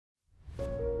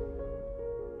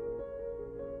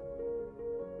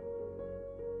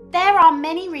are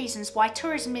many reasons why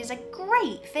tourism is a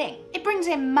great thing. It brings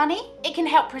in money, it can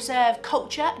help preserve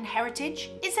culture and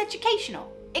heritage, it's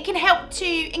educational. It can help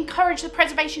to encourage the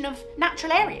preservation of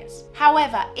natural areas.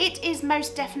 However, it is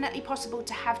most definitely possible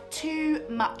to have too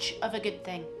much of a good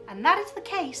thing, and that is the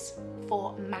case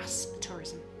for mass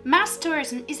tourism. Mass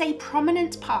tourism is a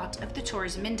prominent part of the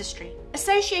tourism industry.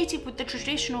 Associated with the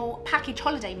traditional package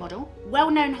holiday model,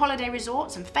 well-known holiday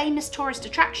resorts and famous tourist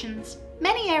attractions,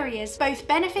 many areas both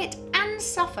benefit and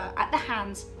suffer at the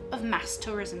hands of mass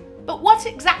tourism. But what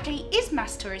exactly is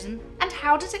mass tourism and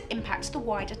how does it impact the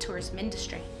wider tourism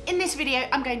industry? In this video,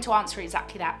 I'm going to answer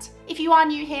exactly that. If you are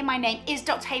new here, my name is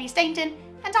Dr. Hayley Stainton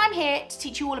and I'm here to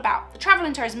teach you all about the travel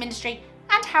and tourism industry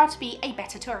and how to be a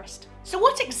better tourist. So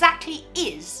what exactly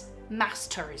is mass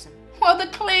tourism? Well, the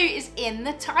clue is in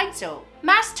the title.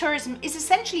 Mass tourism is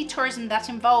essentially tourism that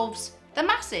involves the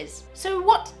masses. So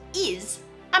what is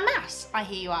a mass, I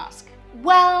hear you ask?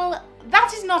 Well,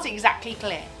 that is not exactly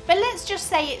clear, but let's just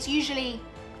say it's usually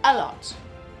a lot.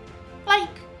 Like,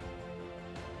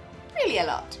 really a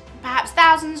lot. Perhaps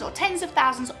thousands or tens of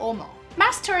thousands or more.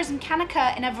 Mass tourism can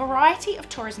occur in a variety of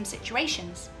tourism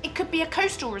situations. It could be a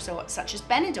coastal resort such as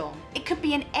Benidorm. It could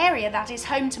be an area that is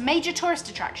home to major tourist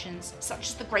attractions such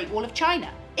as the Great Wall of China.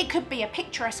 It could be a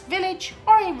picturesque village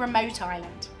or a remote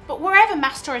island. But wherever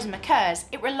mass tourism occurs,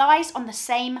 it relies on the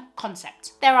same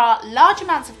concept. There are large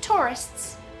amounts of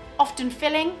tourists, often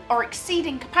filling or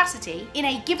exceeding capacity in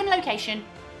a given location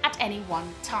at any one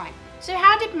time. So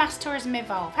how did mass tourism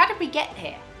evolve? How did we get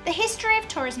here? The history of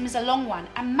tourism is a long one,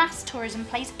 and mass tourism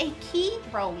plays a key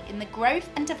role in the growth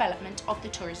and development of the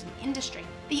tourism industry.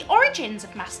 The origins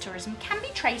of mass tourism can be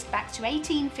traced back to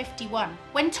 1851,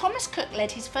 when Thomas Cook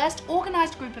led his first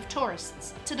organised group of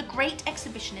tourists to the Great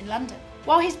Exhibition in London.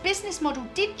 While his business model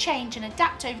did change and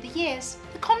adapt over the years,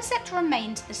 the concept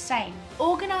remained the same: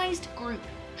 organised group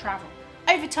travel.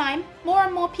 Over time, more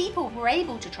and more people were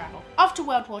able to travel. After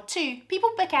World War II, people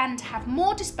began to have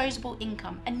more disposable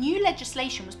income and new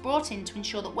legislation was brought in to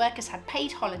ensure that workers had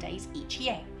paid holidays each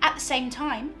year. At the same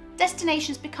time,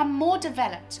 destinations become more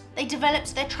developed. They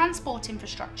developed their transport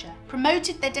infrastructure,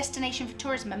 promoted their destination for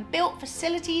tourism and built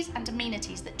facilities and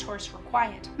amenities that tourists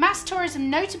required. Mass tourism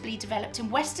notably developed in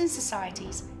Western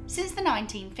societies since the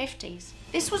 1950s.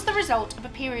 This was the result of a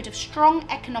period of strong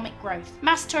economic growth.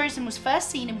 Mass tourism was first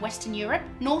seen in Western Europe,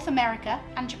 North America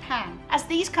and Japan, as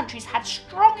these countries had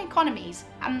strong economies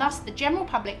and thus the general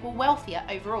public were wealthier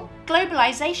overall.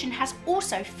 Globalization has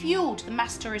also fueled the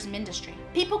mass tourism industry.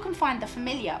 People can find the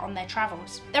familiar on their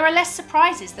travels. There are less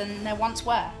surprises than there once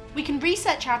were. We can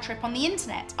research our trip on the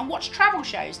internet and watch travel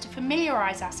shows to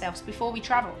familiarise ourselves before we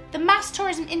travel. The mass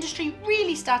tourism industry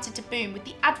really started to boom with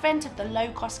the advent of the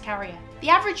low-cost carrier. The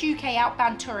average UK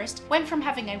outbound tourist went from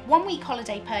having a one-week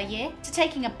holiday per year to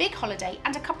taking a big holiday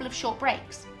and a couple of short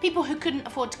breaks. People who couldn't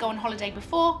afford to go on holiday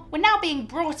before were now being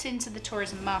brought into the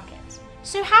tourism market.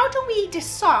 So how do we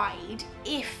decide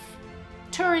if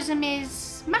tourism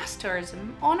is mass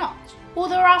tourism or not? Well,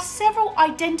 there are several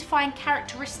identifying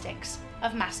characteristics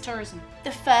of mass tourism.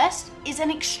 The first is an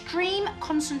extreme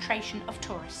concentration of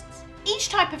tourists. Each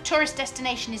type of tourist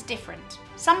destination is different.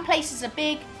 Some places are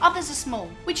big, others are small,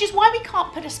 which is why we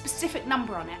can't put a specific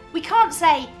number on it. We can't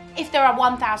say if there are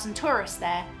 1,000 tourists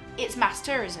there, it's mass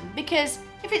tourism, because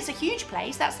if it's a huge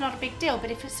place, that's not a big deal, but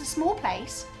if it's a small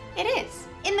place, it is.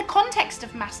 In the context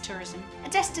of mass tourism, a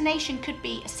destination could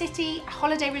be a city, a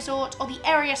holiday resort, or the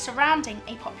area surrounding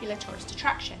a popular tourist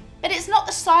attraction. But it's not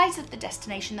the size of the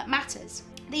destination that matters.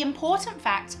 The important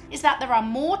fact is that there are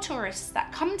more tourists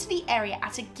that come to the area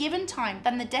at a given time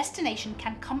than the destination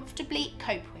can comfortably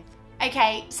cope with.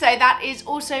 Okay, so that is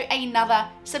also another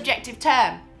subjective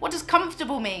term. What does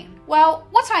comfortable mean? Well,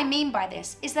 what I mean by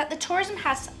this is that the tourism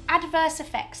has adverse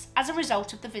effects as a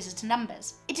result of the visitor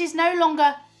numbers. It is no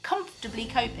longer comfortably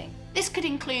coping. This could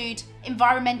include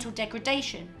environmental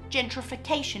degradation,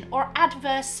 gentrification, or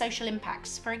adverse social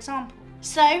impacts, for example.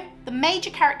 So, the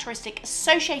major characteristic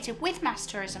associated with mass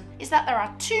tourism is that there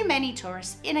are too many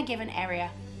tourists in a given area,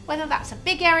 whether that's a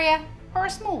big area or a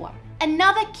small one.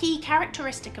 Another key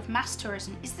characteristic of mass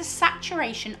tourism is the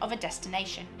saturation of a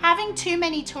destination. Having too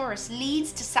many tourists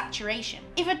leads to saturation.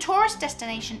 If a tourist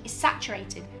destination is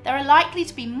saturated, there are likely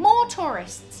to be more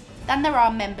tourists than there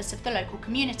are members of the local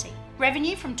community.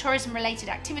 Revenue from tourism-related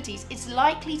activities is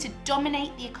likely to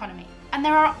dominate the economy, and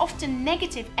there are often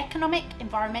negative economic,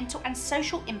 environmental and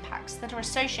social impacts that are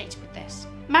associated with this.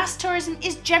 Mass tourism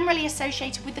is generally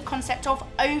associated with the concept of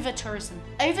over-tourism.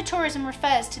 Over-tourism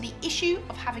refers to the issue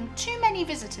of having too many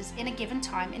visitors in a given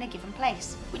time in a given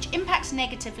place, which impacts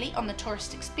negatively on the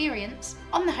tourist experience,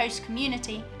 on the host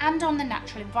community, and on the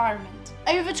natural environment.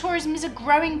 Over-tourism is a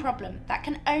growing problem that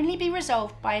can only be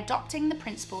resolved by adopting the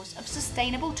principles of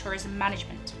sustainable tourism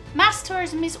management. Mass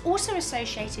tourism is also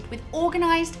associated with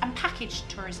organised and packaged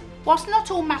tourism. Whilst not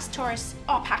all mass tourists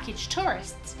are packaged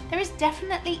tourists, there is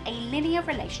definitely a linear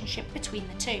relationship between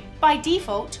the two. By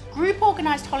default, group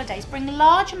organised holidays bring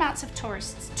large amounts of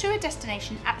tourists to a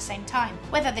destination at the same time,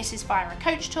 whether this is via a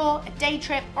coach tour, a day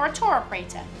trip, or a tour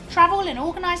operator. Travel in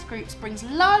organised groups brings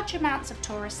large amounts of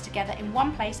tourists together in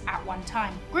one place at one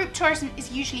time. Group tourism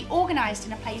is usually organised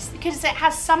in a place because it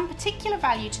has some particular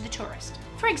value to the tourist.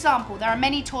 For example, there are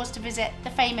many tours to visit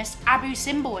the famous Abu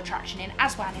Simbel attraction in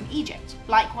Aswan in Egypt.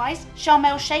 Likewise, Sharm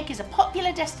el-Sheikh is a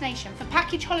popular destination for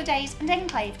package holidays and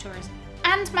enclave tourism.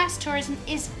 And mass tourism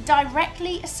is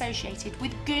directly associated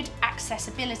with good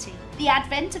accessibility. The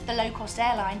advent of the low-cost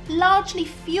airline largely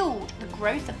fueled the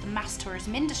growth of the mass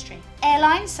tourism industry.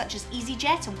 Airlines such as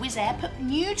EasyJet and Wizz Air put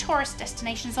new tourist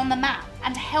destinations on the map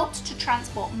and helped to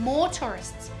transport more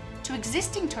tourists to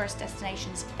existing tourist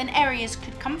destinations than areas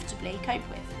could comfortably cope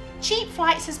with. Cheap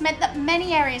flights has meant that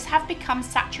many areas have become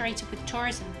saturated with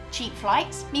tourism. Cheap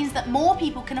flights means that more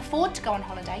people can afford to go on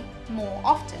holiday more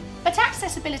often. But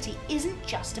accessibility isn't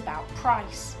just about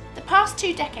price. The past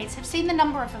 2 decades have seen the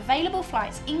number of available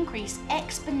flights increase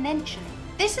exponentially.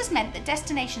 This has meant that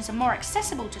destinations are more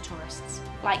accessible to tourists.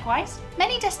 Likewise,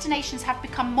 many destinations have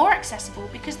become more accessible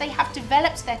because they have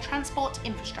developed their transport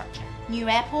infrastructure. New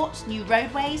airports, new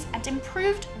roadways, and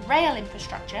improved rail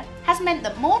infrastructure has meant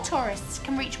that more tourists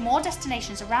can reach more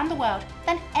destinations around the world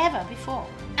than ever before.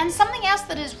 And something else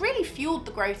that has really fueled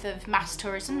the growth of mass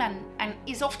tourism and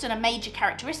is often a major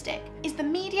characteristic is the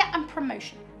media and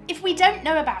promotion. If we don't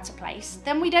know about a place,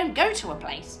 then we don't go to a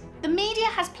place. The media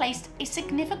has placed a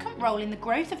significant role in the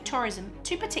growth of tourism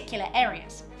to particular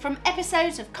areas. From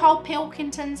episodes of Carl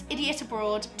Pilkington's Idiot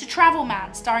Abroad to Travel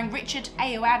Man starring Richard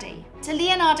Ayoade to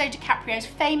Leonardo DiCaprio's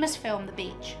famous film The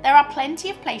Beach, there are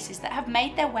plenty of places that have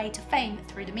made their way to fame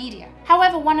through the media.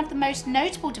 However, one of the most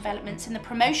notable developments in the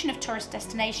promotion of tourist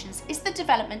destinations is the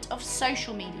development of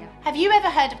social media. Have you ever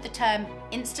heard of the term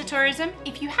Insta-tourism?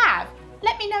 If you have,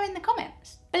 let me know in the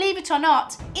comments. Believe it or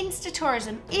not,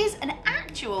 Insta-tourism is an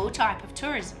actual type of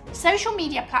tourism. Social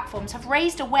media platforms have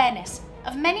raised awareness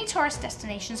of many tourist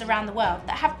destinations around the world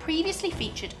that have previously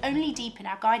featured only deep in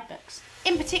our guidebooks.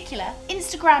 In particular,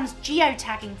 Instagram's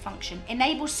geotagging function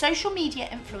enables social media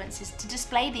influencers to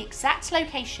display the exact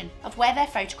location of where their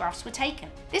photographs were taken.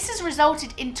 This has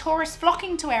resulted in tourists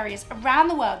flocking to areas around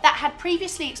the world that had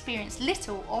previously experienced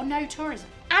little or no tourism.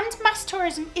 And mass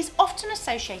tourism is often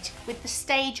associated with the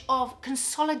stage of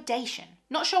consolidation.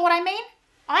 Not sure what I mean?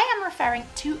 I am referring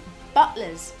to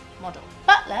Butler's model.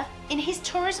 Butler, in his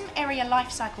tourism area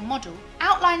life cycle model,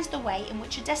 outlines the way in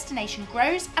which a destination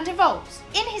grows and evolves.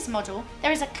 In his model,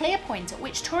 there is a clear point at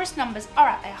which tourist numbers are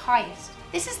at their highest.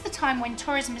 This is the time when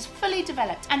tourism is fully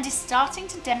developed and is starting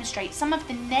to demonstrate some of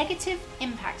the negative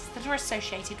impacts that are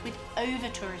associated with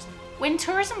over-tourism. When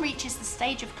tourism reaches the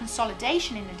stage of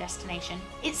consolidation in a destination,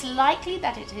 it's likely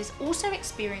that it is also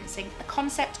experiencing the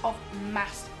concept of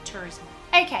mass tourism.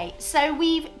 Okay, so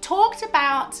we've talked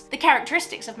about the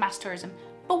characteristics of mass tourism,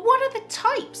 but what are the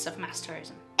types of mass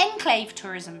tourism? Enclave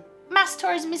tourism. Mass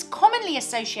tourism is commonly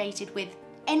associated with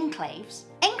enclaves.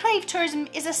 Enclave tourism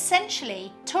is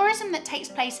essentially tourism that takes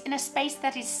place in a space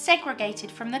that is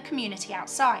segregated from the community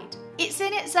outside. It's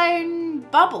in its own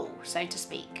bubble, so to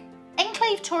speak.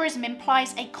 Enclave tourism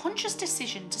implies a conscious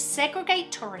decision to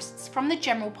segregate tourists from the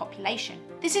general population.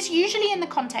 This is usually in the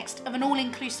context of an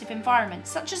all-inclusive environment,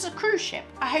 such as a cruise ship,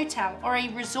 a hotel, or a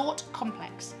resort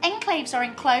complex. Enclaves are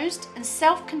enclosed and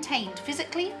self-contained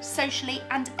physically, socially,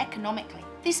 and economically.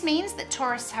 This means that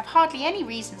tourists have hardly any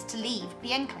reasons to leave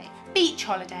the enclave. Beach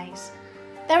holidays.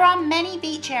 There are many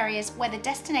beach areas where the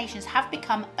destinations have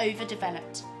become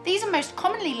overdeveloped. These are most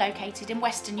commonly located in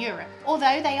Western Europe,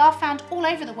 although they are found all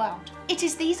over the world. It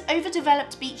is these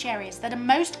overdeveloped beach areas that are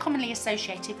most commonly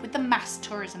associated with the mass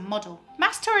tourism model.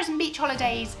 Mass tourism beach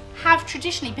holidays have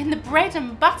traditionally been the bread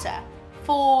and butter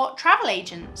for travel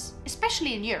agents,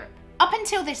 especially in Europe. Up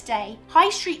until this day, high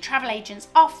street travel agents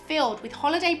are filled with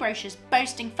holiday brochures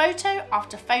boasting photo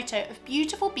after photo of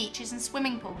beautiful beaches and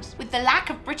swimming pools. With the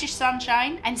lack of British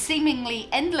sunshine and seemingly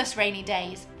endless rainy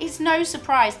days, it's no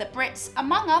surprise that Brits,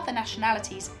 among other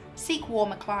nationalities, seek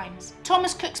warmer climes.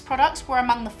 Thomas Cook's products were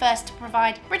among the first to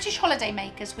provide British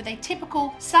holidaymakers with a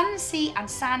typical sun, sea and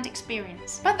sand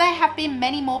experience. But there have been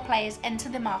many more players enter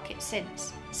the market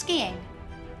since. Skiing.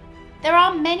 There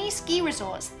are many ski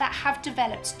resorts that have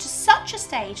developed to such a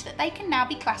stage that they can now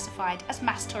be classified as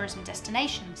mass tourism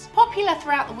destinations. Popular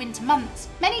throughout the winter months,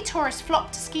 many tourists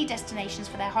flock to ski destinations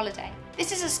for their holiday.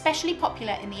 This is especially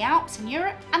popular in the Alps in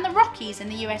Europe and the Rockies in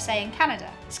the USA and Canada.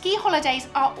 Ski holidays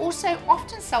are also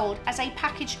often sold as a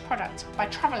packaged product by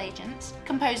travel agents,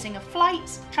 composing of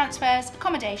flights, transfers,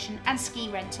 accommodation, and ski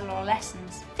rental or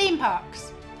lessons. Theme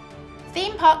parks.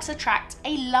 Theme parks attract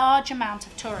a large amount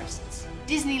of tourists.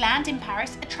 Disneyland in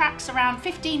Paris attracts around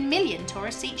 15 million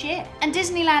tourists each year, and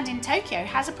Disneyland in Tokyo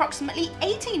has approximately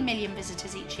 18 million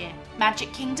visitors each year.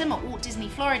 Magic Kingdom at Walt Disney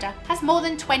Florida has more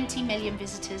than 20 million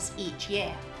visitors each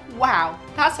year. Wow,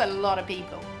 that's a lot of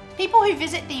people. People who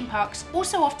visit theme parks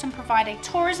also often provide a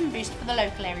tourism boost for the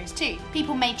local areas too.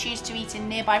 People may choose to eat in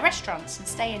nearby restaurants and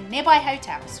stay in nearby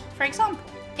hotels. For example,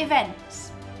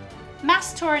 events.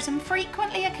 Mass tourism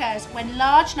frequently occurs when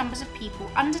large numbers of people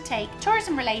undertake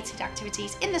tourism-related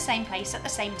activities in the same place at the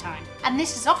same time, and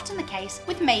this is often the case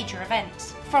with major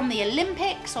events. From the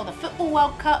Olympics or the Football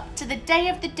World Cup to the Day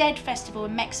of the Dead festival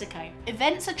in Mexico,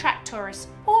 events attract tourists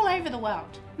all over the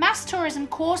world. Mass tourism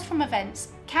caused from events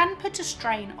can put a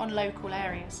strain on local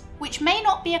areas, which may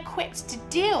not be equipped to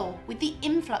deal with the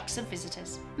influx of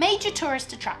visitors. Major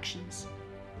tourist attractions.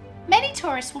 Many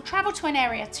tourists will travel to an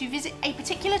area to visit a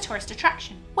particular tourist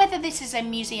attraction, whether this is a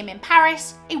museum in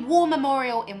Paris, a war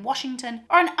memorial in Washington,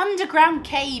 or an underground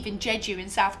cave in Jeju in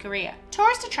South Korea.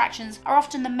 Tourist attractions are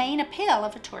often the main appeal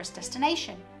of a tourist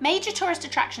destination. Major tourist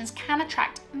attractions can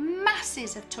attract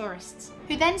masses of tourists,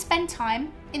 who then spend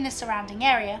time in the surrounding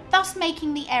area, thus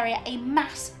making the area a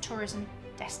mass tourism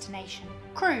destination.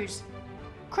 Cruise.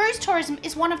 Cruise tourism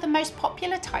is one of the most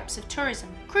popular types of tourism.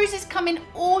 Cruises come in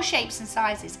all shapes and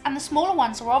sizes, and the smaller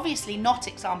ones are obviously not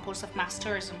examples of mass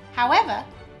tourism. However,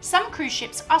 some cruise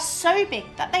ships are so big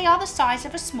that they are the size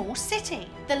of a small city.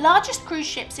 The largest cruise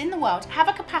ships in the world have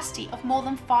a capacity of more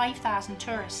than 5,000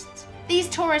 tourists. These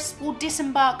tourists will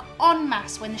disembark en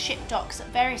masse when the ship docks at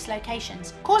various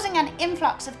locations, causing an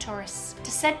influx of tourists to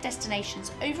said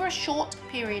destinations over a short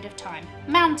period of time.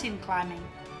 Mountain climbing.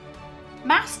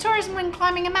 Mass tourism when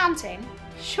climbing a mountain?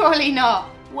 Surely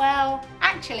not. Well,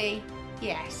 actually,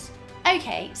 yes.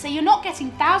 Okay, so you're not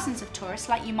getting thousands of tourists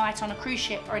like you might on a cruise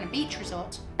ship or in a beach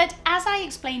resort. But as I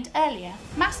explained earlier,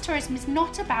 mass tourism is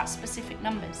not about specific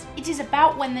numbers. It is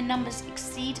about when the numbers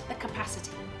exceed the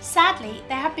capacity. Sadly,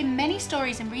 there have been many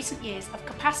stories in recent years of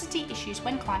capacity issues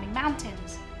when climbing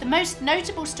mountains. The most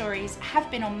notable stories have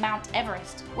been on Mount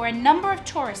Everest, where a number of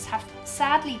tourists have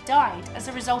sadly died as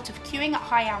a result of queuing at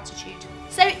high altitude.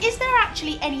 So is there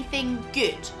actually anything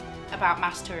good about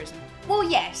mass tourism? Well,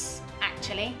 yes,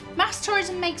 actually. Mass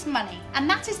tourism makes money, and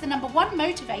that is the #1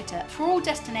 motivator for all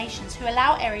destinations who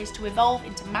allow areas to evolve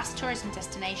into mass tourism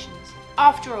destinations.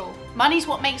 After all, money's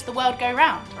what makes the world go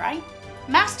round, right?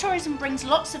 Mass tourism brings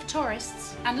lots of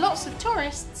tourists, and lots of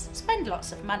tourists spend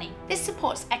lots of money. This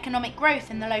supports economic growth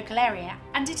in the local area,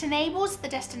 and it enables the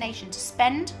destination to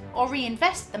spend or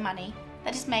reinvest the money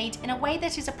that is made in a way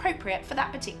that is appropriate for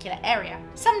that particular area.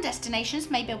 Some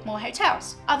destinations may build more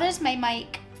hotels, others may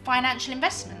make financial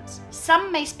investments.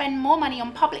 Some may spend more money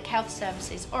on public health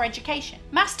services or education.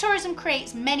 Mass tourism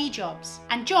creates many jobs,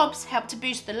 and jobs help to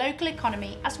boost the local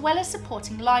economy as well as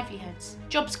supporting livelihoods.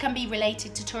 Jobs can be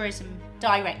related to tourism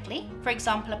directly, for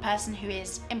example, a person who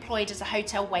is employed as a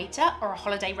hotel waiter or a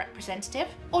holiday representative,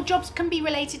 or jobs can be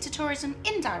related to tourism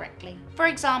indirectly, for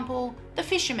example, the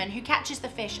fisherman who catches the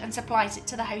fish and supplies it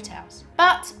to the hotels.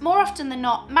 But more often than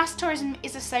not, mass tourism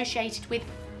is associated with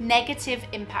negative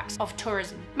impacts of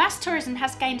tourism. Mass tourism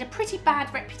has gained a pretty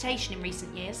bad reputation in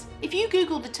recent years. If you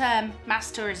Google the term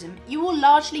mass tourism, you will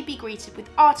largely be greeted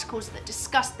with articles that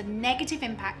discuss the negative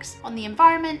impacts on the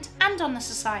environment and on the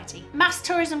society. Mass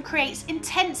tourism creates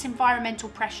intense environmental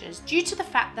pressures due to the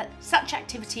fact that such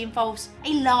activity involves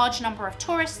a large number of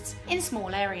tourists in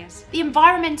small areas. The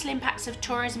environmental impacts of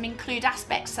tourism include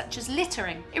aspects such as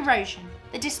littering, erosion,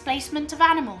 the displacement of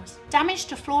animals, damage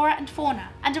to flora and fauna,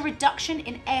 and a reduction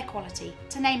in air quality,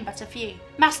 to name but a few.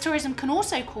 Mass tourism can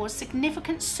also cause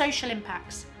significant social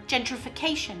impacts.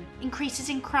 Gentrification, increases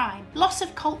in crime, loss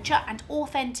of culture and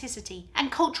authenticity, and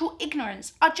cultural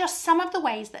ignorance are just some of the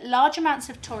ways that large amounts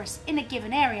of tourists in a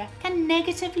given area can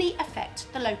negatively affect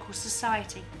the local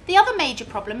society. The other major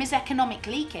problem is economic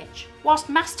leakage. Whilst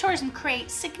mass tourism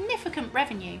creates significant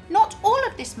revenue, not all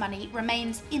of this money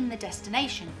remains in the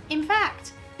destination. In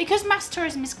fact, Because mass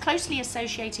tourism is closely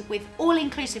associated with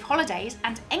all-inclusive holidays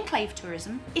and enclave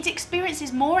tourism, it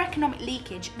experiences more economic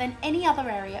leakage than any other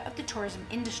area of the tourism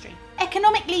industry.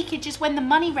 Economic leakage is when the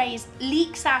money raised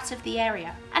leaks out of the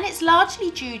area, and it's largely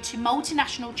due to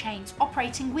multinational chains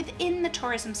operating within the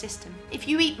tourism system. If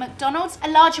you eat McDonald's,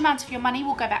 a large amount of your money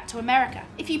will go back to America.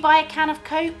 If you buy a can of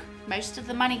Coke, most of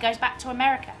the money goes back to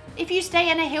America. If you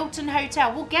stay in a Hilton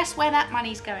hotel, well, guess where that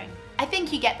money's going? I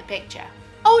think you get the picture.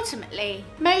 Ultimately,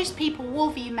 most people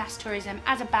will view mass tourism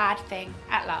as a bad thing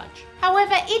at large.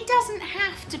 However, it doesn't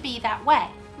have to be that way.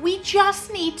 We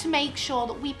just need to make sure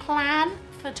that we plan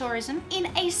for tourism in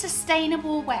a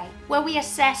sustainable way, where we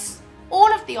assess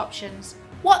all of the options,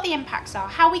 what the impacts are,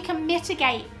 how we can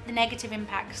mitigate the negative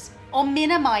impacts, or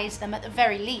minimize them at the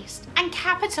very least, and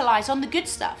capitalize on the good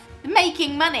stuff,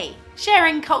 making money,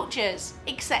 sharing cultures,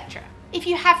 etc. If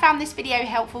you have found this video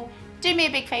helpful, do me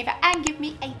a big favor and give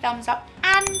me a thumbs up,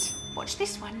 and watch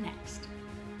this one next.